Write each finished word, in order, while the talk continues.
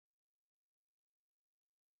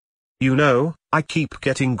You know, I keep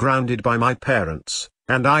getting grounded by my parents,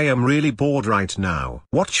 and I am really bored right now.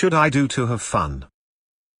 What should I do to have fun?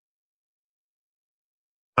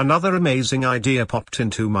 Another amazing idea popped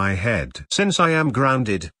into my head. Since I am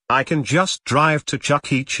grounded, I can just drive to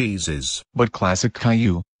Chuck E. Cheese's. But Classic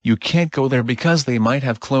Caillou, you can't go there because they might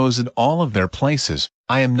have closed all of their places.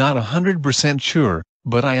 I am not 100% sure,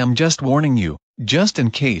 but I am just warning you, just in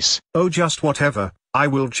case. Oh, just whatever, I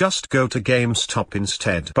will just go to GameStop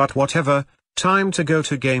instead. But whatever, time to go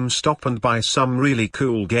to GameStop and buy some really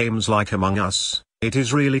cool games like Among Us. It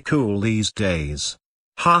is really cool these days.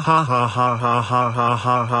 Ha ha ha ha ha ha ha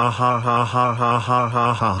ha ha ha ha ha ha ha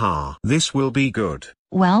ha ha ha. This will be good.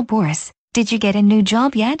 Well, Boris, did you get a new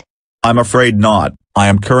job yet? I'm afraid not. I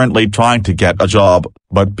am currently trying to get a job,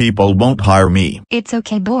 but people won't hire me. It's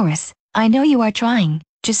okay, Boris. I know you are trying.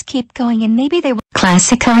 Just keep going and maybe they will.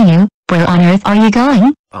 Classic Caillou, where on earth are you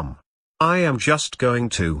going? I am just going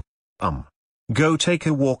to, go take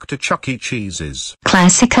a walk to Chuck E. Cheese's.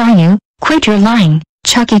 Classic Caillou, quit your lying.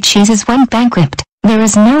 Chuck E. Cheese's went bankrupt. There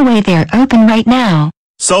is no way they're open right now.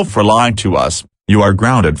 So for lying to us, you are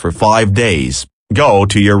grounded for 5 days. Go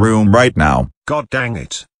to your room right now. God dang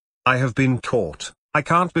it. I have been caught. I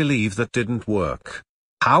can't believe that didn't work.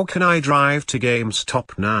 How can I drive to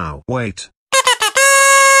GameStop now? Wait.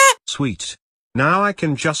 Sweet. Now I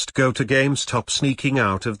can just go to GameStop sneaking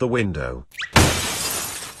out of the window.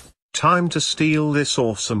 Time to steal this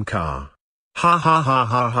awesome car. Ha ha ha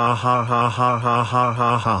ha ha ha ha ha ha ha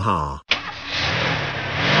ha ha ha.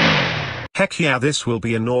 Heck yeah, this will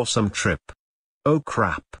be an awesome trip. Oh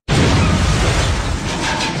crap.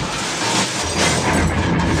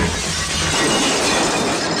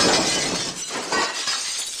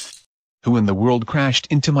 Who in the world crashed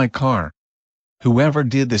into my car? Whoever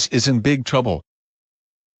did this is in big trouble.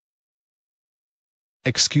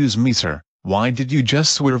 Excuse me, sir, why did you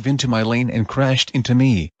just swerve into my lane and crashed into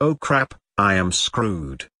me? Oh crap, I am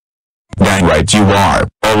screwed. Dang right you are.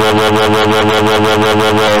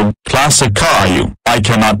 Classic Caillou, I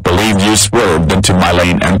cannot believe you swerved into my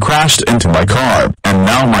lane and crashed into my car, and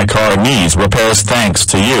now my car needs repairs thanks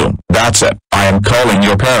to you. That's it, I am calling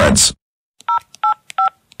your parents.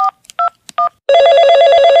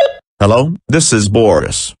 Hello, this is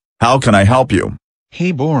Boris. How can I help you?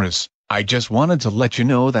 Hey Boris, I just wanted to let you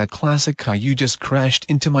know that Classic Caillou just crashed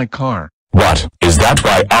into my car. What, is that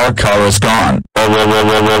why our car is gone?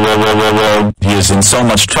 He is in so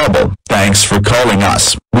much trouble. Thanks for calling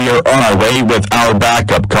us. We are on our way with our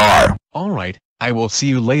backup car. Alright, I will see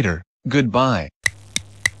you later. Goodbye.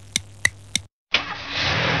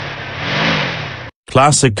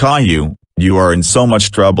 Classic Caillou, you are in so much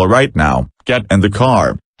trouble right now. Get in the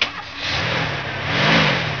car.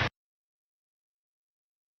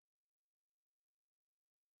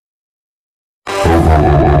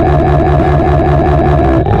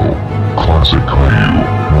 Classic Caillou,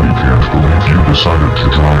 we can't believe you decided to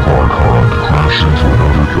drive our car and crash into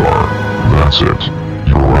another car. That's it.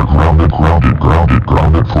 You are grounded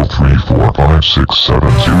for 3, 4, 5, 6, 7,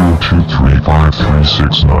 0, 2, 3, 5, 3,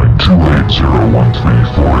 6, 9, 2, 8, 0, 1, 3,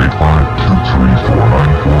 4, 8, 5, 2, 3, 4,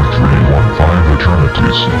 9, 4, 3, 1, 5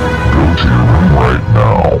 eternities. Go to your room right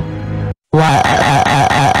now.